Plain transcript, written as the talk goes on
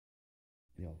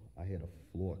Yo, I hear the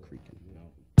floor creaking, you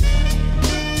know.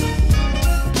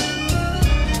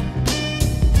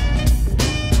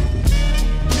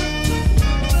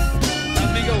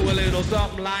 Let me go a little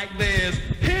something like this.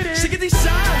 Hit it! Shiggity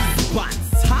shines,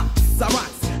 spots, hops, I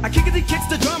rocks. I kickity kicks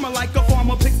the drama like a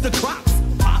farmer picks the crops.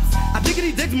 Pops, I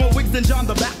diggity digs more wigs than John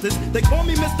the Baptist. They call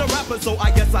me Mr. Rapper, so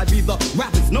I guess I be the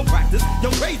rappers. No practice,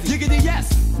 yo crazy. Diggity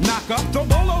yes, knock up, throw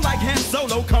bolo like Han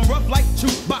Solo, come rough like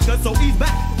Chewbacca. So ease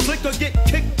back, slicker get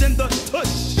kicked in the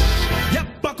tush. Yep,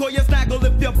 I call you snaggle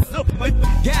if you're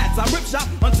gads. I rip shot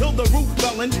until the roof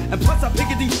fell in, and plus I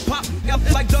pickety pop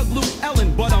like Doug Luke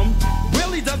Ellen. But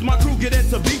really does my crew get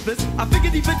into beefers? I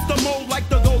figured he fits the mold like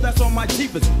the gold that's on my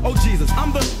teethers. Oh Jesus,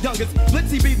 I'm the youngest,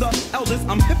 Blitzy be the eldest.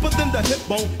 I'm hipper than the hip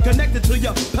bone, connected to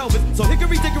your pelvis. So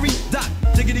hickory dickory dock,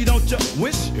 diggity don't you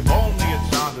wish? If only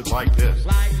it sounded like this.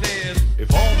 Like this.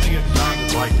 If only it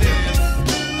sounded like this.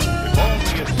 If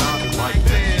only it sounded like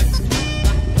this.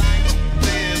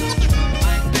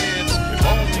 If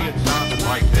only it sounded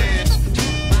like this.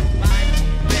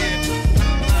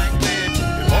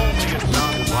 If only it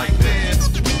sounded like this.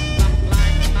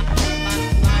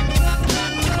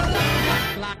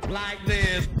 Like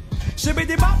this.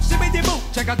 Shibbity bop, shibbity boop.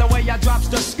 Check out the way I drops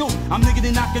the scoop. I'm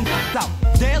niggity knocking out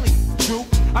daily. True.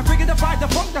 I figured to fight the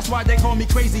funk, that's why they call me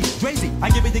crazy, crazy. I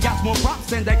give it the guys more props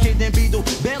than that kid named Beetle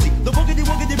Bailey. The boogity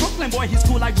woogity Brooklyn boy, he's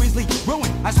cool like Grizzly Ruin.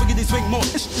 I swiggity swing more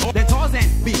than Tarzan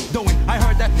be doing. I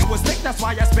heard that it was thick, that's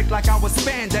why I speak like I was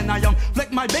spanned. Then I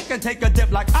flick my bick and take a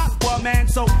dip like Aquaman.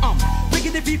 So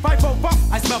biggity fee fight fo bump.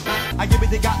 I smell I give it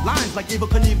the got lines like Evil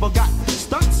Knievel got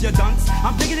stunts, you dunce.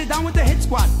 I'm digging it down with the hit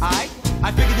squad, aight?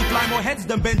 I figured he fly more heads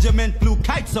than Benjamin flew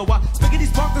kites. So I spiggity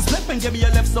spark the slip and give me a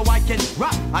lift so I can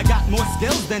rock. I got more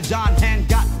skills than John Hand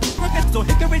got. So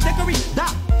hickory dickory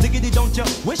dock, diggity don't you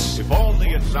wish? If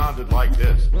only it sounded like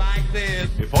this. Like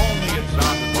this. If only it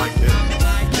sounded like this.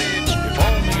 Like this. If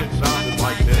only it sounded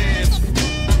like this. If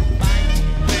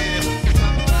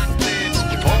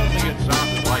only it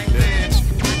sounded like this.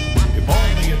 If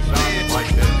only it sounded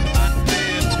like this.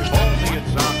 If only it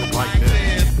sounded like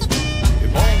this.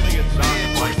 If only it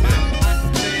sounded like this.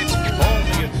 If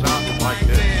only it sounded like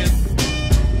this.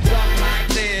 Something like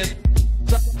this.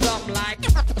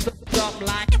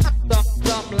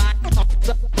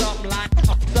 Something like.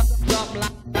 Something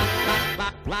like.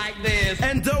 Like this.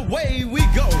 And away we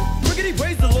go. Riggedy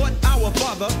praise the Lord, our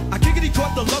Father. I kickity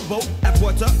caught the love boat at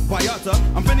Puerto Vallarta.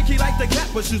 I'm finicky like the cat,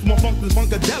 but she's more funk than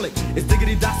funkadelic. It's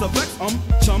diggity das effects,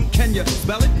 chum, can you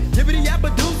spell it? Yibbity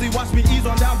yabba doozy, watch me ease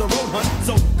on down the road, hun.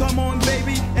 So come on,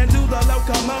 baby, and do the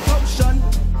locomotion.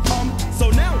 So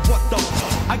now what the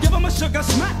I give them a sugar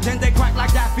smack, then they crack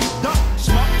like Daffy Duck.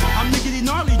 Schmuck, I'm niggity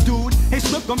gnarly, dude. Hey,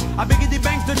 snook 'em. I biggity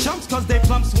bangs the chumps, cause they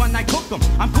plumps when I cook 'em.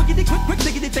 I'm quickity quick,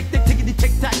 diggity tick, tick, tickety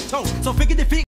tick, tack, toe. So figure